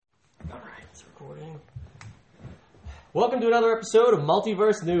Recording. Welcome to another episode of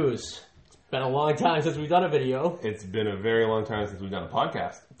Multiverse News. It's been a long time since we've done a video. It's been a very long time since we've done a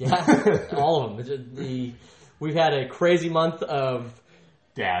podcast. Yeah, all of them. We've had a crazy month of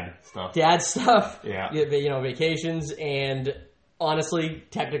Dad stuff. Yeah. Vacations, and honestly,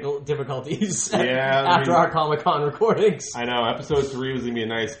 technical difficulties after our Comic-Con recordings. I know. Episode 3 was going to be a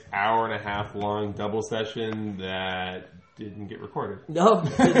nice hour-and-a-half long double session that didn't get recorded. No,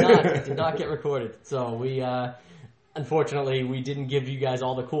 it did not get recorded. So we, unfortunately, we didn't give you guys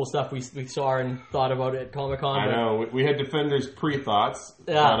all the cool stuff we saw and thought about at Comic-Con. I know. We had Defenders pre-thoughts.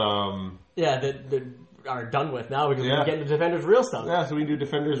 Yeah. That are done with now because we're getting to Defenders real stuff. Yeah, so we can do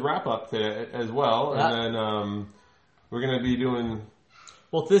Defenders wrap-up today as well. Yeah. And then we're going to be doing...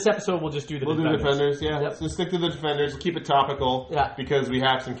 Well, this episode we'll just do the Defenders. We'll do Defenders, yeah. Yep. Let's just stick to the Defenders. Keep it topical. Yeah. Because we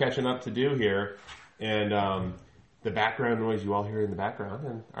have some catching up to do here. And... the background noise you all hear in the background,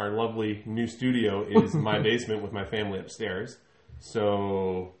 and our lovely new studio is my basement with my family upstairs.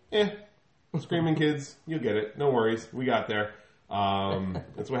 So, screaming kids, you'll get it. No worries, we got there.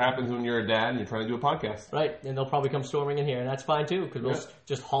 That's what happens when you're a dad and you're trying to do a podcast. Right, and they'll probably come storming in here, and that's fine too, because we'll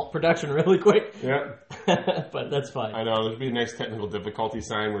just halt production really quick. Yeah. But that's fine. I know, there'd be a nice technical difficulty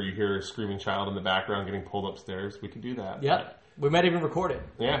sign where you hear a screaming child in the background getting pulled upstairs. We could do that. Yeah. We might even record it.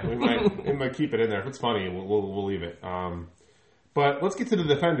 Yeah, we might keep it in there. If it's funny, we'll leave it. But let's get to the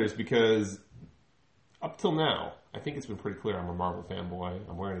Defenders, because up till now, I think it's been pretty clear I'm a Marvel fanboy.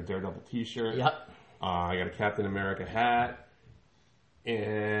 I'm wearing a Daredevil t-shirt. Yep. I got a Captain America hat,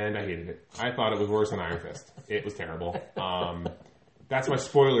 and I hated it. I thought it was worse than Iron Fist. It was terrible. That's my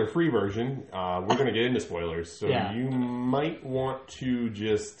spoiler-free version. We're going to get into spoilers, so you might want to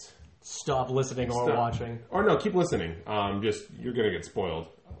just... Stop listening or watching. Or no, keep listening. You're going to get spoiled.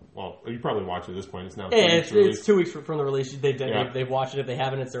 Well, you probably watch it at this point. It's now 2 weeks release. It's 2 weeks from the release. They've watched it. If they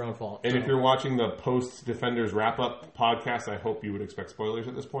haven't, it's their own fault. And if you're watching the post-Defenders wrap-up podcast, I hope you would expect spoilers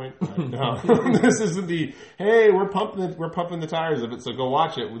at this point. No, this isn't the, hey, we're pumping the tires of it, so go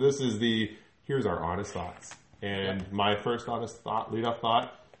watch it. This is the, here's our honest thoughts. And my first honest thought, lead-off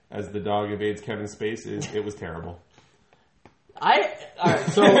thought, as the dog invades Kevin's space, is it was terrible.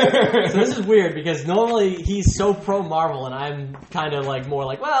 So this is weird because normally he's so pro Marvel and I'm kind of like more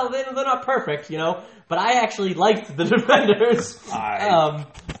like, well, they're not perfect, but I actually liked the Defenders.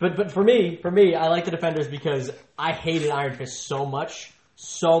 But for me, I like the Defenders because I hated Iron Fist so much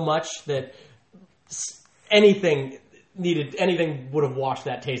that anything would have washed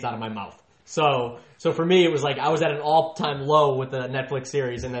that taste out of my mouth. So for me, it was like I was at an all-time low with the Netflix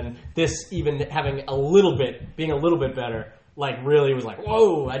series, and then this even having being a little bit better, like really was like,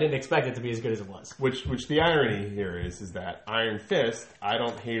 whoa, I didn't expect it to be as good as it was. Which the irony here is that Iron Fist, I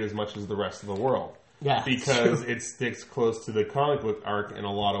don't hate as much as the rest of the world. Yeah. Because it sticks close to the comic book arc in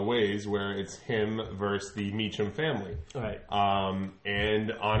a lot of ways, where it's him versus the Meacham family. Right.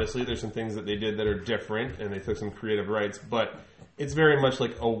 And honestly, there's some things that they did that are different, and they took some creative rights, but it's very much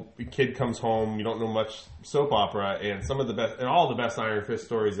like a kid comes home, you don't know much soap opera, and all the best Iron Fist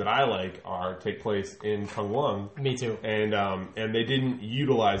stories that I like take place in Kunlun. Me too. And they didn't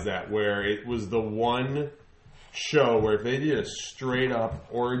utilize that, where it was the one show where if they did a straight up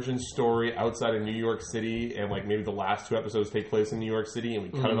origin story outside of New York City, and like maybe the last 2 episodes take place in New York City, and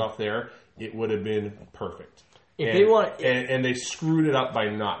we cut it off there, it would have been perfect. And they screwed it up by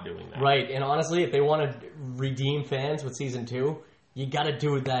not doing that. Right, and honestly, if they want to redeem fans with season 2, you got to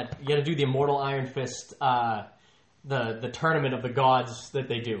do that. You got to do the Immortal Iron Fist, the tournament of the gods that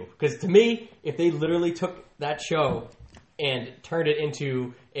they do. Because to me, if they literally took that show and turned it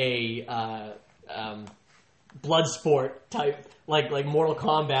into a blood sport type, like Mortal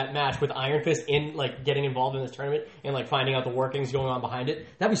Kombat match with Iron Fist in like getting involved in this tournament and like finding out the workings going on behind it,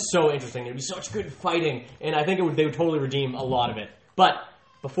 that'd be so interesting. It'd be such good fighting, and I think they would totally redeem a lot of it. But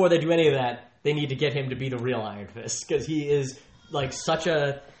before they do any of that, they need to get him to be the real Iron Fist, because he is like such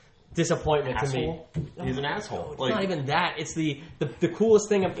a disappointment to me. He's an asshole. It's not even that. It's the coolest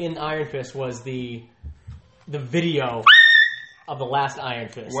thing in Iron Fist was the video of the last Iron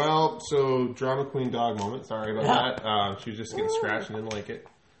Fist. Well, so drama queen dog moment. Sorry about that. She was just getting scratched and didn't like it.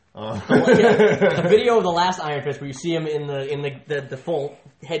 The video of the last Iron Fist, where you see him in the full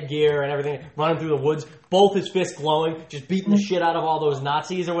headgear and everything, running through the woods, both his fists glowing, just beating the shit out of all those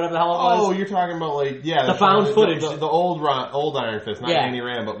Nazis or whatever the hell it was. Oh, you're talking about the found footage, the old Iron Fist, not Danny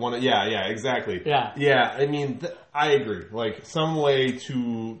Rand, but one. Exactly. Yeah. I mean, I agree. Like some way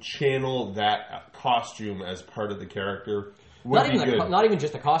to channel that costume as part of the character. Not even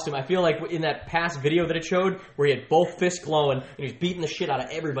just the costume. I feel like in that past video that it showed, where he had both fists glowing and he was beating the shit out of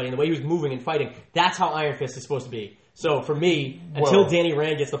everybody, and the way he was moving and fighting, that's how Iron Fist is supposed to be. So for me, until Danny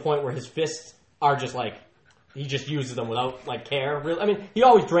Rand gets to the point where his fists are just like he just uses them without like care. Really, I mean, he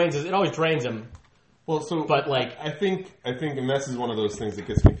always drains it always drains him. Well, so but like I think, and this is one of those things that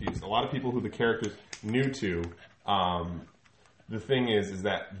gets confused. A lot of people who the character's new to, the thing is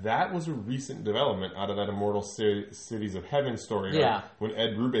that was a recent development out of that Immortal Cities of Heaven story. Yeah. When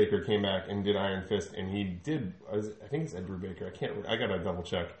Ed Brubaker came back and did Iron Fist, and he did, I think it's Ed Brubaker. I gotta double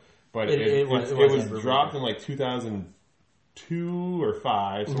check, but it was dropped in like 2002 or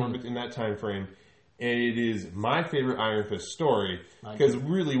 5, somewhere in that time frame. And it is my favorite Iron Fist story because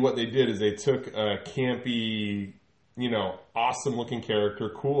really what they did is they took a campy, awesome-looking character,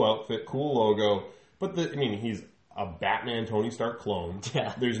 cool outfit, cool logo, but he's a Batman Tony Stark clone.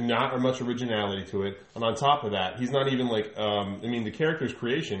 Yeah. There's not much originality to it, and on top of that, he's not even like. The character's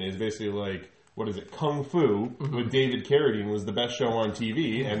creation is basically like. What is it? Kung Fu with David Carradine was the best show on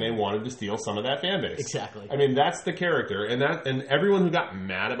TV, and they wanted to steal some of that fan base. Exactly. That's the character, and everyone who got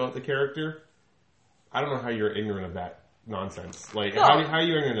mad about the character. I don't know how you're ignorant of that nonsense. Like, how are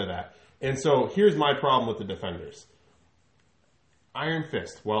you ignorant of that? And so, here's my problem with the Defenders. Iron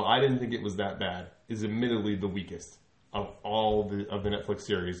Fist, while I didn't think it was that bad, is admittedly the weakest of all of the Netflix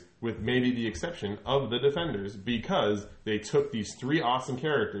series, with maybe the exception of the Defenders, because they took these 3 awesome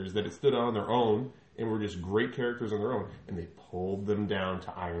characters that had stood on their own and were just great characters on their own, and they pulled them down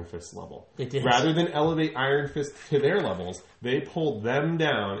to Iron Fist level. They did. Rather than elevate Iron Fist to their levels, they pulled them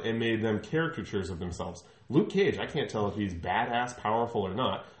down and made them caricatures of themselves. Luke Cage, I can't tell if he's badass, powerful, or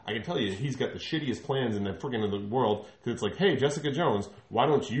not. I can tell you he's got the shittiest plans in the friggin' world, because it's like, hey, Jessica Jones, why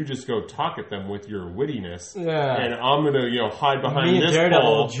don't you just go talk at them with your wittiness, and I'm going to hide behind this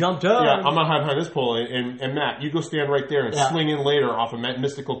pole. Jumped up. Yeah, I'm going to hide behind this pole, and Matt, you go stand right there and swing in later off a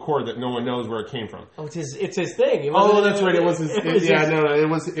mystical cord that no one knows where it came from. Oh, it's his thing. That's right, it was his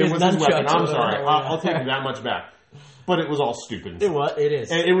weapon. I'm sorry, I'll take that much back. But it was all stupid. It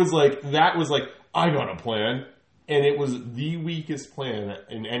is. And it was like, I got a plan. And it was the weakest plan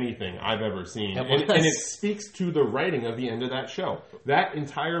in anything I've ever seen. And it speaks to the writing of the end of that show. That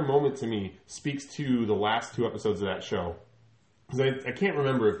entire moment to me speaks to the last 2 episodes of that show. Because I can't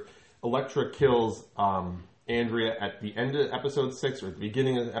remember if Elektra kills Andrea at the end of episode 6 or at the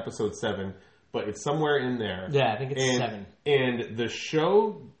beginning of episode 7. But it's somewhere in there. Yeah, I think it's 7. And the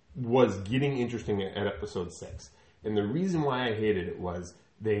show was getting interesting at episode 6. And the reason why I hated it was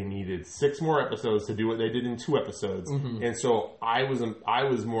they needed 6 more episodes to do what they did in 2 episodes. And so I was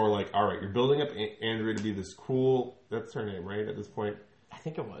more like, all right, you're building up Andrea to be this cool, that's her name, right, at this point? I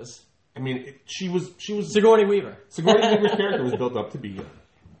think it was. She was Sigourney Weaver. Sigourney Weaver's character was built up to be a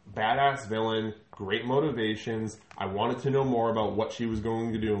badass villain, great motivations. I wanted to know more about what she was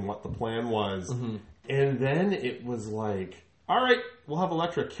going to do and what the plan was. And then it was like, all right, we'll have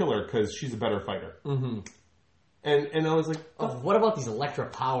Elektra kill her because she's a better fighter. And I was like, what about these Elektra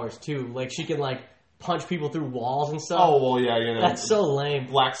powers too? Like she can like punch people through walls and stuff. Oh well, yeah, that's so lame.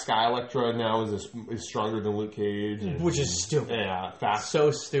 Black Sky Elektra now is stronger than Luke Cage, which is stupid. Yeah, fast, so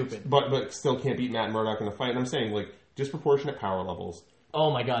stupid. But still can't beat Matt Murdock in a fight. And I'm saying like disproportionate power levels.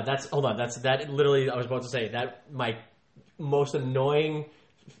 Oh my god, that literally I was about to say that my most annoying.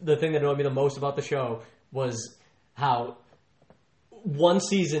 The thing that annoyed me the most about the show was how. One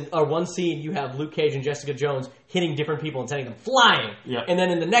scene you have Luke Cage and Jessica Jones hitting different people and sending them flying. Yeah. And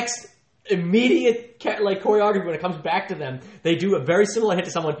then in the next immediate choreography when it comes back to them, they do a very similar hit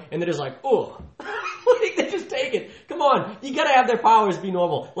to someone and they're just like, oh. They just take it. Come on. You gotta have their powers be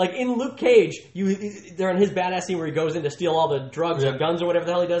normal. Like in Luke Cage, they're in his badass scene where he goes in to steal all the drugs or guns or whatever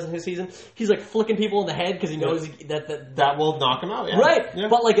the hell he does in his season. He's like flicking people in the head because he knows that will knock him out. Yeah. Right. Yeah.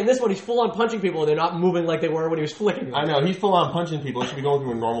 But like in this one, he's full on punching people and they're not moving like they were when he was flicking them. I know. He's full on punching people. It should be going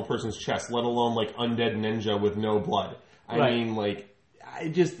through a normal person's chest, let alone like undead ninja with no blood. I mean, like,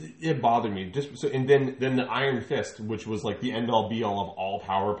 it bothered me. And then the Iron Fist, which was like the end all be all of all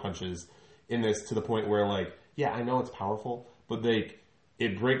power punches in this, to the point where like, yeah, I know it's powerful, but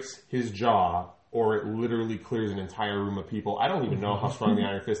it breaks his jaw or it literally clears an entire room of people. I don't even know how strong the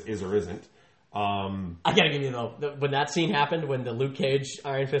Iron Fist is or isn't. I gotta give you though, when that scene happened, when the Luke Cage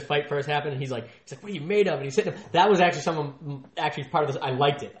Iron Fist fight first happened, and he's like, "What are you made of?" And he's hitting him. That was actually part of this. I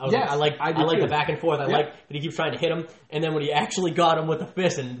liked it. I like the back and forth. I like that he keeps trying to hit him, and then when he actually got him with the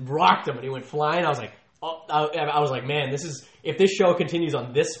fist and rocked him, and he went flying, I was like, I was like, man, if this show continues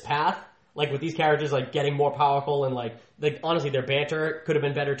on this path. Like with these characters, like getting more powerful and like honestly, their banter could have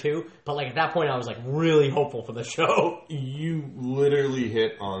been better too. But like at that point, I was like really hopeful for the show. You literally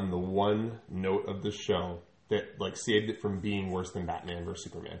hit on the one note of the show that like saved it from being worse than Batman vs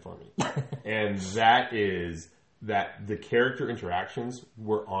Superman for me, and that is that the character interactions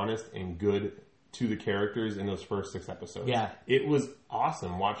were honest and good to the characters in those first 6 episodes. Yeah. It was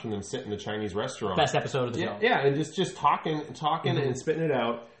awesome watching them sit in the Chinese restaurant. Best episode of the show. Yeah, and just talking and spitting it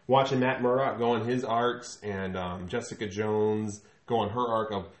out. Watching Matt Murdock go on his arcs and Jessica Jones go on her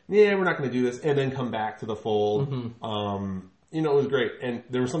arc of, we're not going to do this, and then come back to the fold. It was great. And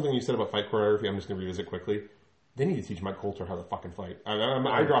there was something you said about fight choreography I'm just going to revisit quickly. They need to teach Mike Coulter how to fucking fight.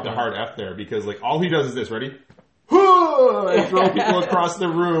 I dropped a hard F there because all he does is this. Ready? And throw people across the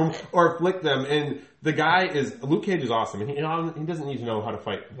room or flick them. And the guy Luke Cage is awesome. And he doesn't need to know how to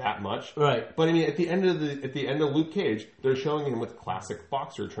fight that much. Right. But I mean, at the end of Luke Cage, they're showing him with classic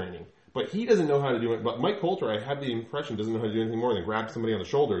boxer training. But he doesn't know how to do it. But Mike Coulter, I have the impression, doesn't know how to do anything more than grab somebody on the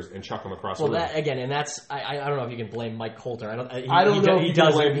shoulders and chuck them across the room. That, again, and that's I don't know if you can blame Mike Coulter. I don't know. He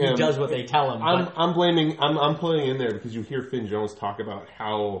does what they tell him. I'm putting in there because you hear Finn Jones talk about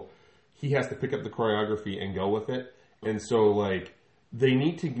how he has to pick up the choreography and go with it, and so they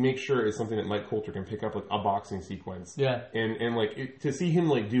need to make sure it's something that Mike Coulter can pick up, like a boxing sequence. Yeah, and to see him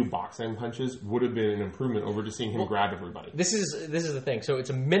do boxing punches would have been an improvement over just seeing him grab everybody. This is the thing. So it's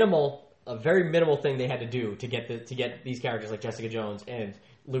a very minimal thing they had to do to get these characters like Jessica Jones and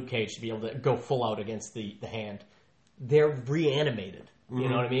Luke Cage to be able to go full out against the Hand. They're reanimated. You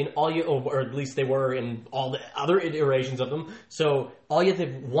know what I mean? Or at least they were in all the other iterations of them. So all you have to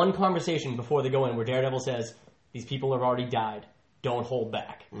have one conversation before they go in where Daredevil says, "These people have already died. Don't hold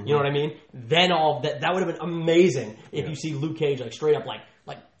back." You know what I mean? Then all that would have been amazing if you see Luke Cage straight up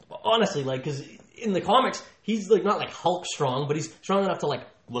honestly because in the comics he's not Hulk strong, but he's strong enough to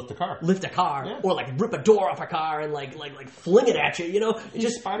lift a car, or rip a door off a car and fling it at you. He's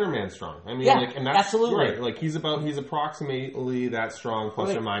just Spider-Man strong. I mean, and that's absolutely right. He's approximately that strong,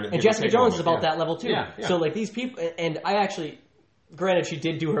 plus or minus. And Jessica Jones is about that level too. Yeah. So these people, and I actually. Granted, she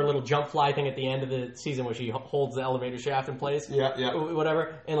did do her little jump fly thing at the end of the season where she holds the elevator shaft in place. Yeah.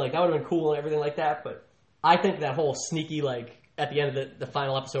 Whatever. And that would have been cool and everything like that. But I think that whole sneaky, at the end of the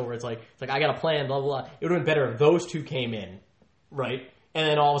final episode where it's I got a plan, blah, blah, blah. It would have been better if those two came in, right? And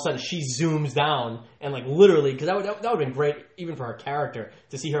then all of a sudden she zooms down and literally, because that would have been great even for her character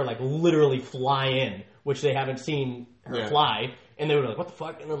to see her literally fly in, which they haven't seen her fly. And they were what the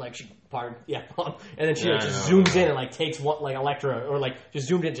fuck? And then she and then she just zooms in and takes what Elektra or just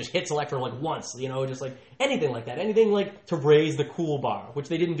zoomed in, just hits Elektra once, just anything like that, anything to raise the cool bar, which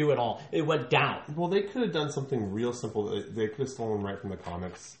they didn't do at all. It went down. Well, they could have done something real simple. They could have stolen right from the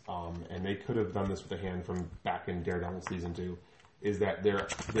comics, and they could have done this with the Hand from back in Daredevil season 2. Is that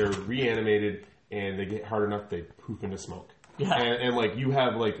they're reanimated and they get hard enough they poof into smoke. Yeah. And you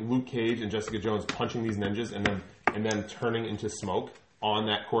have Luke Cage and Jessica Jones punching these ninjas and then turning into smoke on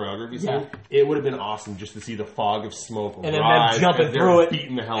that choreography scene. It would have been awesome just to see the fog of smoke and then them jumping through it,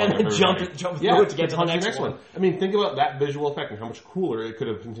 beating the hell out of everybody. Jump through it to get to the next one. I mean, think about that visual effect and how much cooler it could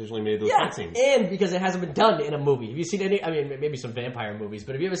have potentially made those fight scenes. And because it hasn't been done in a movie. Have you seen any? I mean, maybe some vampire movies,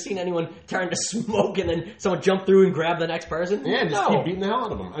 but have you ever seen anyone turn to smoke and then someone jump through and grab the next person? Yeah, just keep beating the hell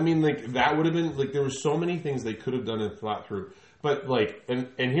out of them. I mean, that would have been there were so many things they could have done and thought through. But and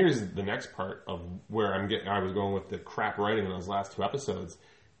here's the next part of where I was going with the crap writing in those last 2 episodes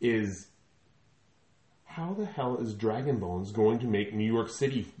is how the hell is Dragon Bones going to make New York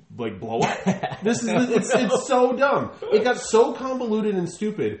City blow up? It's so dumb. It got so convoluted and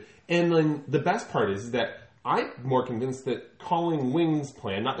stupid. And then the best part is that I'm more convinced that Calling Wing's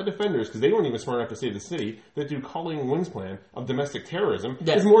plan, not the Defenders, because they weren't even smart enough to save the city, that Calling Wing's plan of domestic terrorism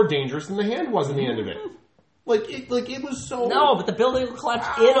is more dangerous than the Hand was in the end of it. It was so... No, but the building will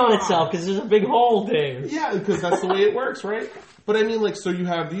collapse in on itself because there's a big hole there. Yeah, because that's the way it works, right? But I mean, so you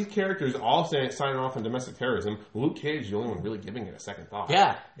have these characters all signing off on domestic terrorism. Luke Cage, the only one really giving it a second thought.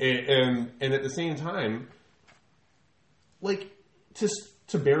 Yeah. And at the same time,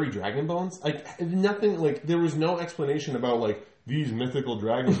 to bury Dragon Bones, nothing, there was no explanation about, these mythical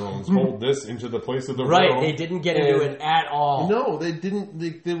Dragon Bones hold this into the place of the right, realm. They didn't get into it at all. No, they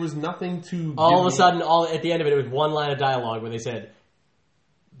didn't. There was nothing to... All of a sudden, at the end of it was one line of dialogue where they said,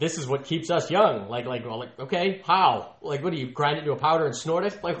 "This is what keeps us young." Okay, how? What do you grind it into a powder and snort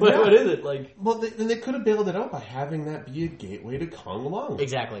it? What is it? Well, they could have bailed it out by having that be a gateway to Kung Lung.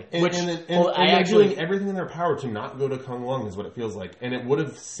 Exactly. And they're doing everything in their power to not go to Kung Lung is what it feels like. And it would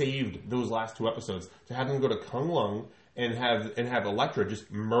have saved those last 2 episodes to have them go to Kung Lung and have Elektra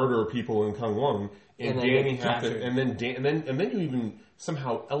just murder people in Kung Lung, and Danny have to, and then you even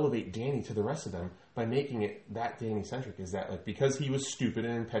somehow elevate Danny to the rest of them by making it that Danny centric. Is that because he was stupid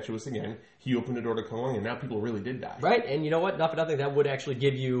and impetuous again, he opened the door to Kung Lung, and now people really did die. Right, and you know what? Not for nothing, that would actually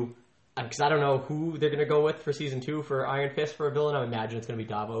give you, because I don't know who they're going to go with for season 2 for Iron Fist for a villain. I imagine it's going to be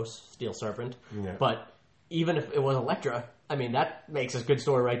Davos, Steel Serpent. Yeah. But even if it was Elektra, I mean, that makes a good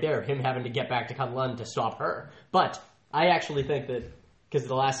story right there of him having to get back to Kunlun to stop her. But I actually think that, because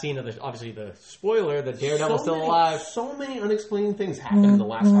the last scene of obviously the spoiler, that Daredevil's still alive. So many unexplained things happen in the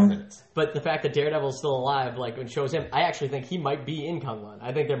last 5 minutes. But the fact that Daredevil's still alive, like, when it shows him, I actually think he might be in Kunlun.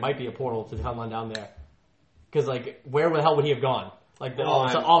 I think there might be a portal to Kunlun down there. Because, like, where the hell would he have gone? Like, all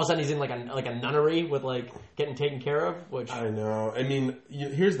of a sudden he's in, like a nunnery with, like, getting taken care of, which... I know. I mean,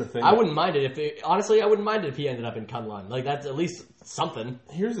 here's the thing. I wouldn't mind it honestly, I wouldn't mind it if he ended up in Kunlun. Like, that's at least something.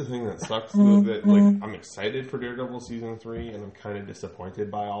 Here's the thing that sucks, though, that, like, I'm excited for Daredevil Season 3, and I'm kind of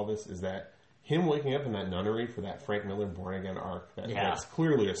disappointed by all this, is that him waking up in that nunnery for that Frank Miller Born-Again arc, that's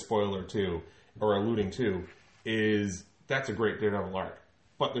clearly a spoiler to, or alluding to, that's a great Daredevil arc.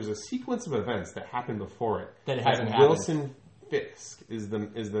 But there's a sequence of events that happened before it that hasn't happened. Wilson Fisk is the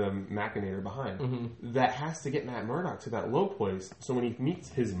machinator behind. That has to get Matt Murdock to that low place, so when he meets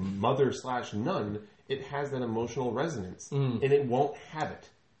his mother/nun, it has that emotional resonance, and it won't have it.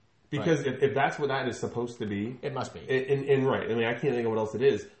 Because if that's what that is supposed to be... It must be. And right, I mean, I can't think of what else it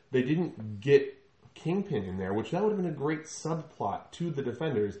is. They didn't get Kingpin in there, which that would have been a great subplot to the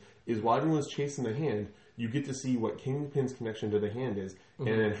Defenders, is while everyone's chasing the Hand, you get to see what Kingpin's connection to the Hand is, and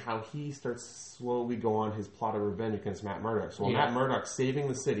then how he starts to slowly go on his plot of revenge against Matt Murdock. So while Matt Murdock's saving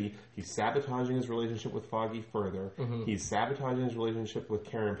the city, he's sabotaging his relationship with Foggy further. He's sabotaging his relationship with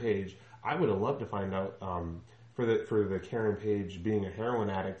Karen Page. I would have loved to find out for the Karen Page being a heroin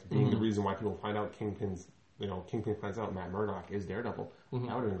addict, being the reason why people find out Kingpin finds out Matt Murdock is Daredevil. That would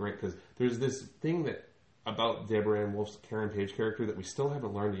have been great, because there's this thing that about Deborah Ann Wolf's Karen Page character that we still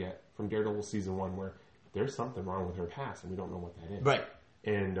haven't learned yet from Daredevil Season 1, where there's something wrong with her past, and we don't know what that is. Right.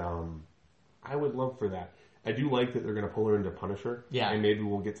 And I would love for that. I do like that they're going to pull her into Punisher. Yeah. And maybe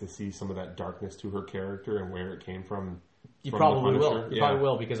we'll get to see some of that darkness to her character and where it came from. You probably will. You probably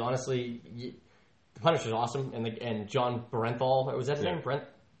will, because honestly, the Punisher's awesome, and John Barenthal, was that his name?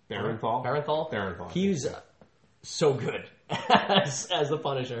 Barenthal? He's so good as the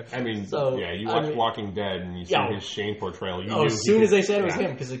Punisher. I mean, you watch Walking Dead and you see his Shane portrayal. As soon as they said it was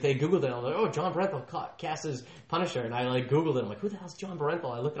him, because they Googled it, I was like, oh, John Barenthal cast as Punisher, and I Googled it, I'm like, who the hell's John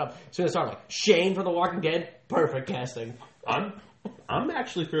Barenthal? I looked it up. As soon as I started, Shane for The Walking Dead, perfect casting. I'm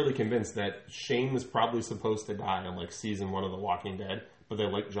actually fairly convinced that Shane was probably supposed to die on season 1 of The Walking Dead, but they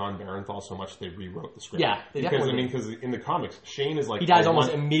liked John Barenthal so much they rewrote the script. Yeah, because in the comics, Shane is he dies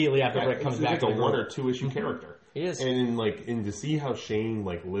almost immediately after Rick comes back. He's like a 1 or 2 issue character. He is, and to see how Shane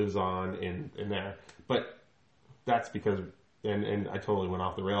lives on in there, but that's because and I totally went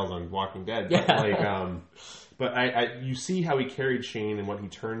off the rails on Walking Dead. Yeah. But you see how he carried Shane and what he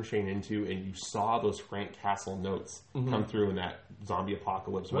turned Shane into, and you saw those Frank Castle notes come through in that zombie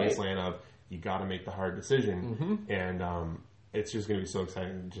apocalypse wasteland of you got to make the hard decision, and it's just going to be so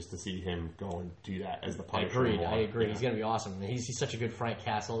exciting just to see him go and do that as the Punisher. I agree. Yeah. He's going to be awesome. He's such a good Frank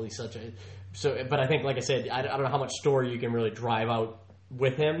Castle. He's such a but I think, like I said, I don't know how much story you can really drive out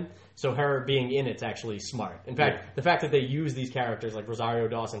with him. So her being in it's actually smart. In fact, the fact that they use these characters like Rosario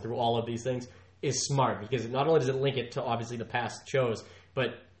Dawson through all of these things is smart, because not only does it link it to obviously the past shows,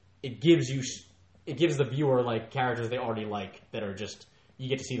 but it gives the viewer characters they already like that are just, you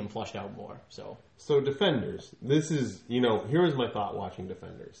get to see them flushed out more. So Defenders, this is, here is my thought watching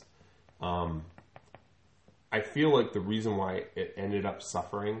Defenders. I feel like the reason why it ended up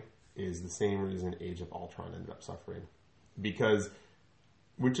suffering is the same reason Age of Ultron ended up suffering, because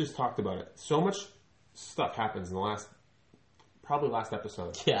we just talked about it. So much stuff happens in the last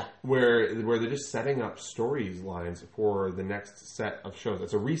episode. Yeah. Where they're just setting up storylines for the next set of shows.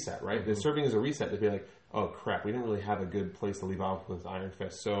 It's a reset, right? They're serving as a reset to be like, oh crap, we didn't really have a good place to leave off with Iron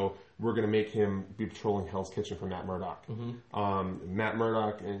Fist, so we're going to make him be patrolling Hell's Kitchen for Matt Murdock. Matt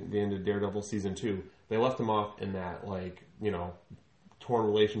Murdock at the end of Daredevil Season 2, they left him off in that, torn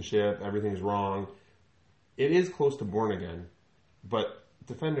relationship, everything's wrong. It is close to Born Again, but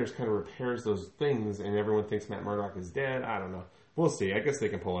Defenders kind of repairs those things, and everyone thinks Matt Murdock is dead. I don't know. We'll see. I guess they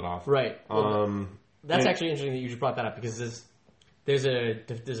can pull it off. Right. Well, that's actually interesting that you just brought that up, because there's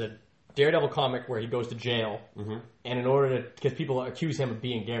a Daredevil comic where he goes to jail, and in order because people accuse him of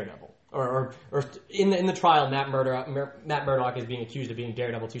being Daredevil, or in the trial, Matt Murdock is being accused of being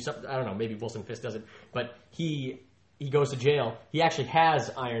Daredevil too. I don't know. Maybe Wilson Fisk doesn't, but he goes to jail. He actually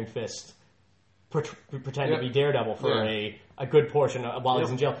has Iron Fist pretend to be Daredevil for a good portion while he's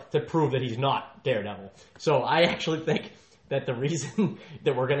in jail to prove that he's not Daredevil. So I actually think that the reason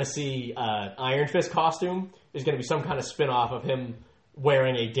that we're going to see Iron Fist costume is going to be some kind of spin-off of him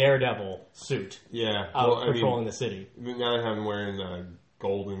wearing a Daredevil suit. Yeah. Patrolling the city. Now I have him wearing a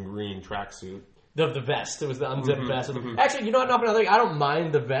gold and green tracksuit. The vest. It was the unzipped vest. Actually, not for nothing. I don't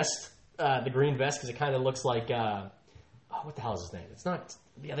mind the vest, the green vest, because it kind of looks like... what the hell is his name? It's not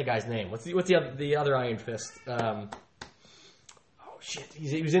the other guy's name. What's the other Iron Fist? Shit.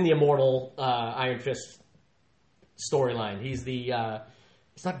 He was in the Immortal Iron Fist storyline. He's the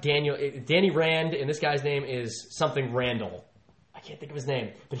it's not Danny Rand, and this guy's name is something Randall. I can't think of his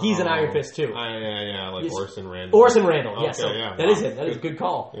name, but he's an Iron Fist too. Like Orson Randall. Orson Randall, yes. Okay, that is it. That is a good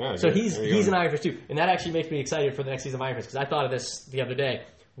call. Yeah, so good. he's an Iron Fist too, and that actually makes me excited for the next season of Iron Fist because I thought of this the other day.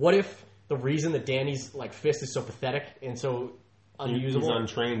 What if the reason that Danny's like fist is so pathetic and so unusable? He's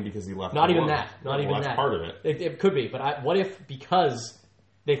untrained because he left. Not even that. Not even that's that. part of it. It could be, but what if because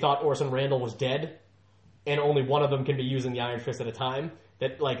they thought Orson Randall was dead, and only one of them can be using the Iron Fist at a time,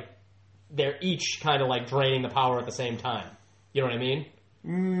 that like they're each kind of like draining the power at the same time. You know what I mean?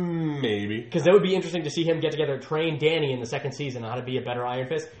 Maybe. Because that would be interesting to see him get together, train Danny in the second season on how to be a better Iron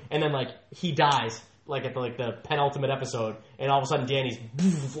Fist, and then like he dies like at the penultimate episode, and all of a sudden Danny's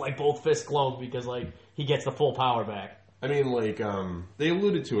like both fists glow because like he gets the full power back. I mean, like they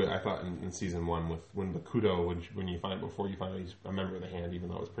alluded to it. I thought in season 1 with when Bakuto, when you find before you find out he's a member of the Hand, even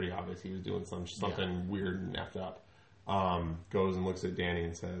though it was pretty obvious he was doing something weird and effed up, goes and looks at Danny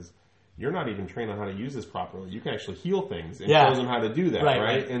and says, "You're not even trained on how to use this properly. You can actually heal things," and shows him how to do that,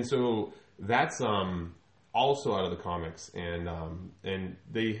 right? And so that's also out of the comics, and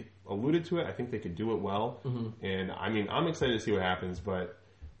they alluded to it. I think they could do it well, and I mean, I'm excited to see what happens, but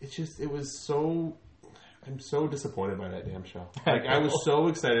I'm so disappointed by that damn show. Like I was so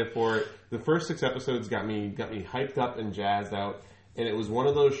excited for it. The first 6 episodes got me hyped up and jazzed out. And it was one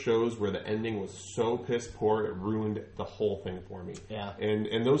of those shows where the ending was so piss poor it ruined the whole thing for me. Yeah.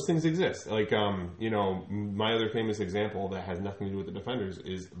 And those things exist. Like my other famous example that has nothing to do with the Defenders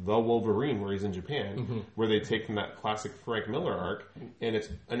is The Wolverine, where he's in Japan, where they take from that classic Frank Miller arc, and it's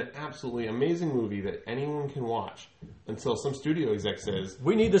an absolutely amazing movie that anyone can watch until some studio exec says,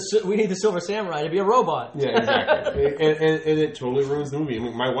 "We need the Silver Samurai to be a robot." Yeah, exactly. and it totally ruins the movie. I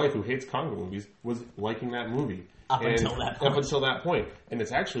mean, my wife, who hates comic movies, was liking that movie. Up until that point. And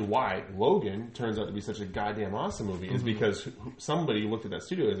it's actually why Logan turns out to be such a goddamn awesome movie, is because somebody looked at that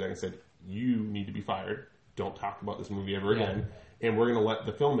studio exec and said, "You need to be fired. Don't talk about this movie ever again. And we're going to let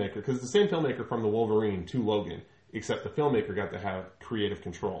the filmmaker," because it's the same filmmaker from The Wolverine to Logan, except the filmmaker got to have creative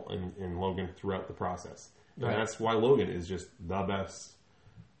control in Logan throughout the process. And that's why Logan is just the best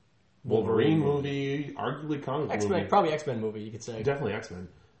Wolverine movie, arguably comic movie. Probably X-Men movie, you could say. Definitely X-Men.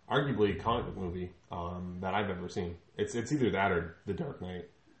 Arguably comic book movie that I've ever seen. It's either that or The Dark Knight.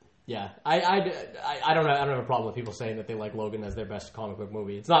 Yeah, I don't know. I don't have a problem with people saying that they like Logan as their best comic book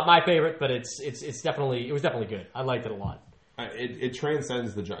movie. It's not my favorite, but it was definitely good. I liked it a lot. It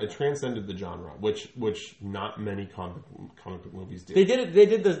transcended the genre, which not many comic book movies did.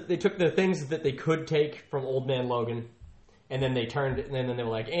 They took the things that they could take from Old Man Logan, and then they turned it, and then they were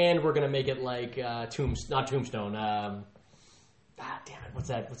like, and we're gonna make it like Tombstone. Damn it! What's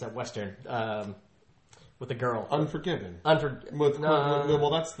that Western with the girl? Unforgiven. Well,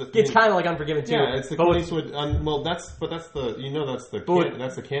 that's the. It's kind of like Unforgiven too. Yeah, it's the Clint Eastwood. That's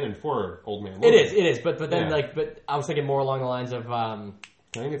the canon for Old Man Logan. It is. But then but I was thinking more along the lines of. I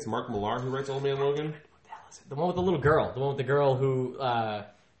think it's Mark Millar who writes Old Man Logan. What the hell is it? The one with the little girl. The one with the girl who.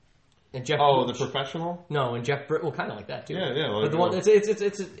 And Jeff. Oh, The Professional. No, and Jeff. Well, kind of like that too. Yeah. But the one. It's.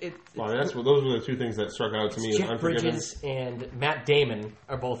 Well, those were the two things that struck out to me. Jeff Bridges and Matt Damon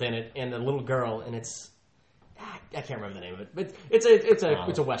are both in it, and the little girl, and it's. I can't remember the name of it, but it's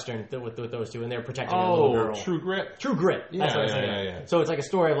a Western with those two, and they're protecting the little girl. True Grit. True Grit. That's what I said. Yeah. So it's like a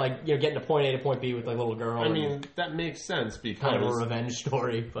story of like getting to point A to point B with the little girl. I mean, that makes sense because kind of a revenge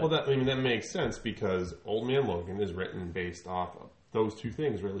story. But. Well, that makes sense because Old Man Logan is written based off of those two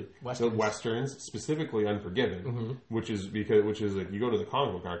things, really. Westerns. The Westerns, specifically Unforgiven, which is like you go to the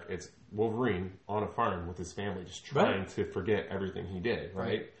comic book arc, it's Wolverine on a farm with his family, just trying to forget everything he did,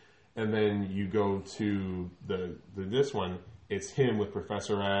 right? And then you go to this one, it's him with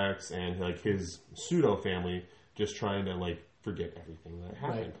Professor X and like his pseudo family, just trying to like forget everything that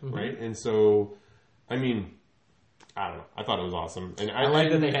happened, right? And so, I mean, I don't know. I thought it was awesome, and I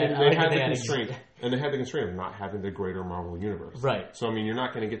like that they had the constraint of not having the greater Marvel universe, right? So I mean, you're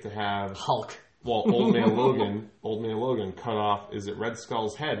not going to get to have Hulk. Well, Old Man Logan cut off, is it Red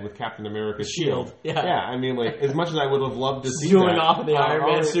Skull's head with Captain America's shield? Yeah. I mean, like, as much as I would have loved to see that. Zooming off in the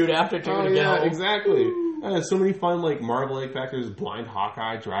Iron Man suit after turning it down. Exactly. So many fun, like, Marvel egg factors, blind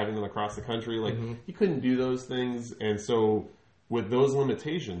Hawkeye driving them across the country. Like, you couldn't do those things. And so, with those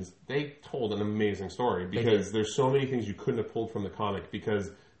limitations, they told an amazing story because there's so many things you couldn't have pulled from the comic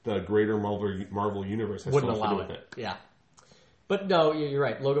because the greater Marvel universe has wouldn't so much to allow do with it. Yeah. But no, you're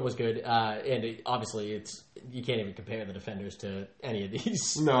right. Logan was good, and obviously it's you can't even compare the Defenders to any of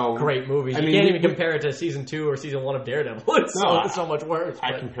these great movies. You can't even compare it to season 2 or season 1 of Daredevil. It's so much worse.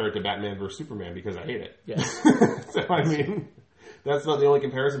 I compare it to Batman vs Superman because I hate it. Yeah. So I mean, that's not the only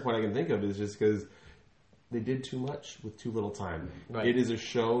comparison point I can think of. Is just because they did too much with too little time. Right. It is a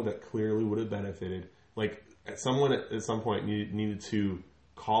show that clearly would have benefited. Like someone at some point needed to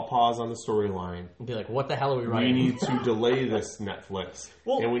call pause on the storyline and be like, what the hell are we writing? We need to delay this Netflix,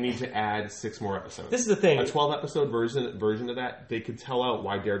 and we need to add 6 more episodes. This is the thing. A 12-episode version of that, they could tell out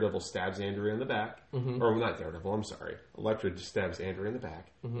why Daredevil stabs Andrea in the back. Mm-hmm. Or not Daredevil, I'm sorry. Elektra just stabs Andrea in the back,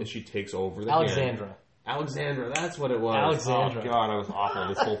 and she takes over the Alexandra, that's what it was. Alexandra. Oh, God, I was awful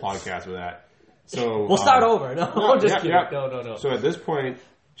this whole podcast with that. So we'll start over. No, just kidding. Yeah. No. So at this point,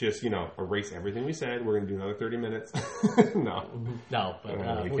 just, erase everything we said. We're going to do another 30 minutes. No. No, but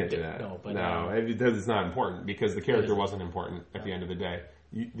we can't do that. It's not important because the character wasn't important at the end of the day.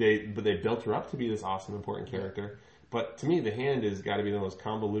 But they built her up to be this awesome, important character. But to me, the Hand has got to be the most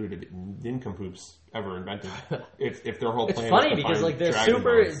convoluted nincompoops ever invented. If their whole plan it's funny is to because find they're Dragon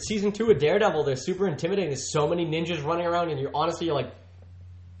super. Balls. Season 2 of Daredevil, they're super intimidating. There's so many ninjas running around, and you're like.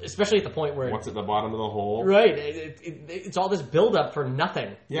 Especially at the point where... What's at the bottom of the hole? Right. It's all this build-up for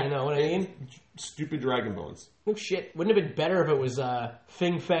nothing. Yeah. You know what I mean? Stupid dragon bones. Oh, shit. Wouldn't it have been better if it was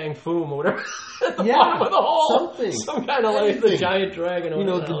Fing Fang Foom or whatever at the bottom of the hole? Something. Some kind of the giant dragon.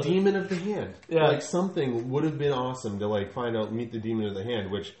 Or the demon of the Hand. Yeah. Something would have been awesome to find out, meet the demon of the Hand,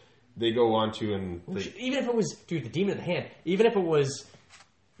 which they go on to and... Even if it was... Dude, the demon of the Hand. Even if it was...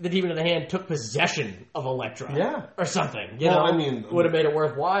 The Demon of the Hand took possession of Elektra. Yeah. Or something. Would have made it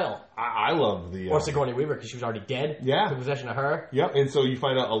worthwhile. I love the... Or Sigourney Weaver, because she was already dead. Yeah. Took possession of her. Yep, and so you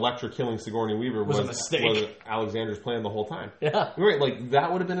find out Elektra killing Sigourney Weaver was a mistake. Alexander's plan the whole time. Yeah. Right,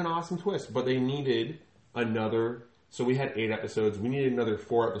 that would have been an awesome twist, but they needed another... So we had 8 episodes. We needed another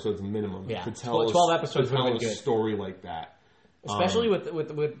 4 episodes minimum to tell 12 episodes to tell would have been a good. Story like that. Especially with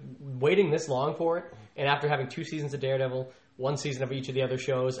waiting this long for it, and after having 2 seasons of Daredevil, 1 season of each of the other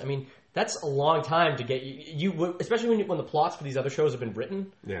shows. I mean, that's a long time to get you especially when the plots for these other shows have been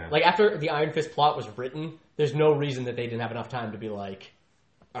written. Yeah. After the Iron Fist plot was written, there's no reason that they didn't have enough time to be like,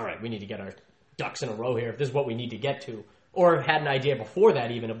 all right, we need to get our ducks in a row here if this is what we need to get to. Or have had an idea before that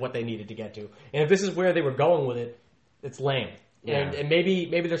even of what they needed to get to. And if this is where they were going with it, it's lame. Yeah. And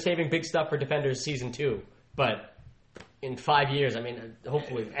maybe they're saving big stuff for Defenders Season 2, but... In 5 years,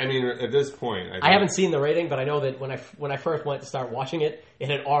 hopefully. At this point, I haven't seen the rating, but I know that when I first went to start watching it, it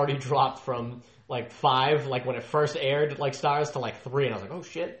had already dropped from 5, when it first aired, stars to 3, and I was like, oh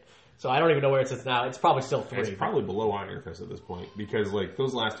shit. So I don't even know where it sits now. It's probably still 3. It's probably below Iron Fist at this point because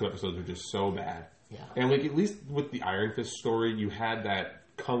those last 2 episodes are just so bad. Yeah. And at least with the Iron Fist story, you had that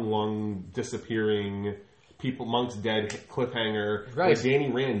Kung Lung disappearing. Monks dead cliffhanger. Right.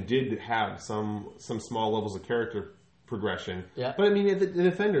 Danny Rand did have some small levels of character progression. Yeah. But the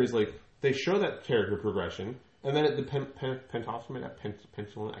Defenders, they show that character progression, and then at the penultimate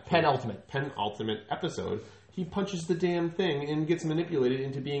episode, he punches the damn thing and gets manipulated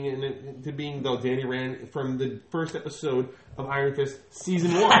into being the Danny Rand from the first episode of Iron Fist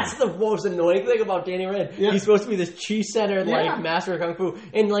season 1. That's the most annoying thing about Danny Rand. Yeah. He's supposed to be this chi-centered master of kung fu,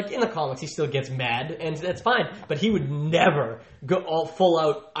 and in the comics he still gets mad, and that's fine. But he would never go all full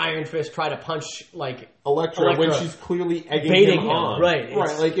out Iron Fist, try to punch Elektra when she's clearly egging him on. Right.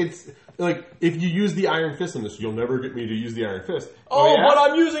 It's if you use the Iron Fist on this, you'll never get me to use the Iron Fist. But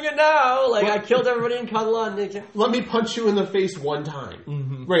I'm using it now. I killed everybody in Kunlun. Let me punch you in the face one time.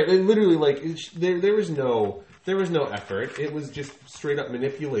 Mm-hmm. Right. Literally, there was no effort. It was just straight up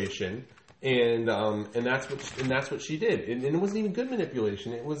manipulation, and that's what she did. And it wasn't even good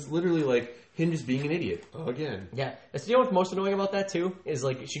manipulation. It was literally him just being an idiot again. Yeah. You know what's most annoying about that too is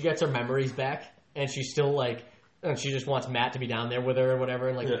she gets her memories back, and she's still and she just wants Matt to be down there with her or whatever.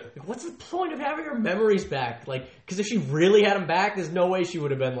 And what's the point of having her memories back? Because if she really had them back, there's no way she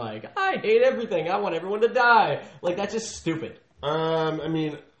would have been I hate everything. I want everyone to die. That's just stupid. I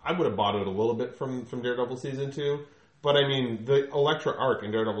would have bought it a little bit from Daredevil season 2, but the Elektra arc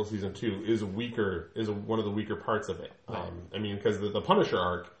in Daredevil season 2 is one of the weaker parts of it. Because the Punisher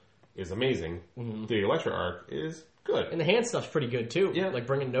arc is amazing. Mm-hmm. The Elektra arc is good, and the Hand stuff's pretty good too. Yeah,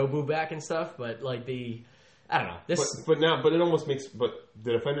 bringing Nobu back and stuff. But I don't know. But it almost makes. But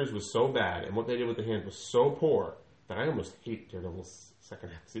the Defenders was so bad, and what they did with the Hand was so poor that I almost hate Daredevil's second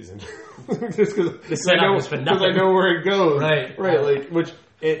half season. Just because I know where it goes. Right.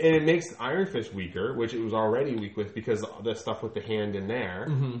 And it makes Iron Fist weaker, which it was already weak with because of the stuff with the Hand in there,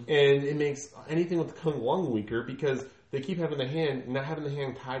 mm-hmm. and it makes anything with Kung Lung weaker because they keep having not having the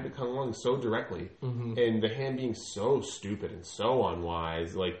Hand tied to Kung Lung so directly, mm-hmm. and the Hand being so stupid and so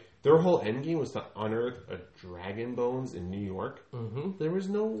unwise, Their whole end game was to unearth a dragon bones in New York. Mm-hmm. There was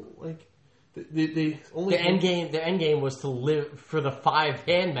no they only their end game was to live for the 5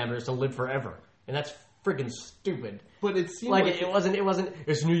 hand members to live forever, and that's friggin' stupid. But it seemed like it wasn't.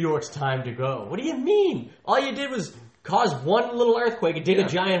 It's New York's time to go. What do you mean? All you did was cause one little earthquake and dig a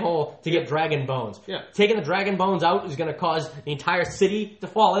giant hole to get dragon bones. Yeah. Taking the dragon bones out is going to cause the entire city to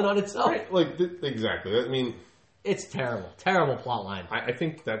fall in on itself. Right. Exactly. I mean, it's terrible. Terrible plot line. I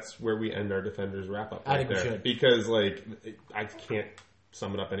think that's where we end our Defenders wrap up. I think we should. Because, I can't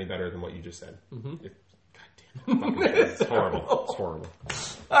sum it up any better than what you just said. Mm-hmm. God damn it. It's horrible. It's horrible.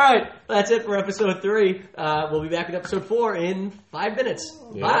 All right. That's it for episode 3. We'll be back in episode 4 in 5 minutes.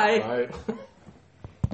 Yeah, Bye. Bye.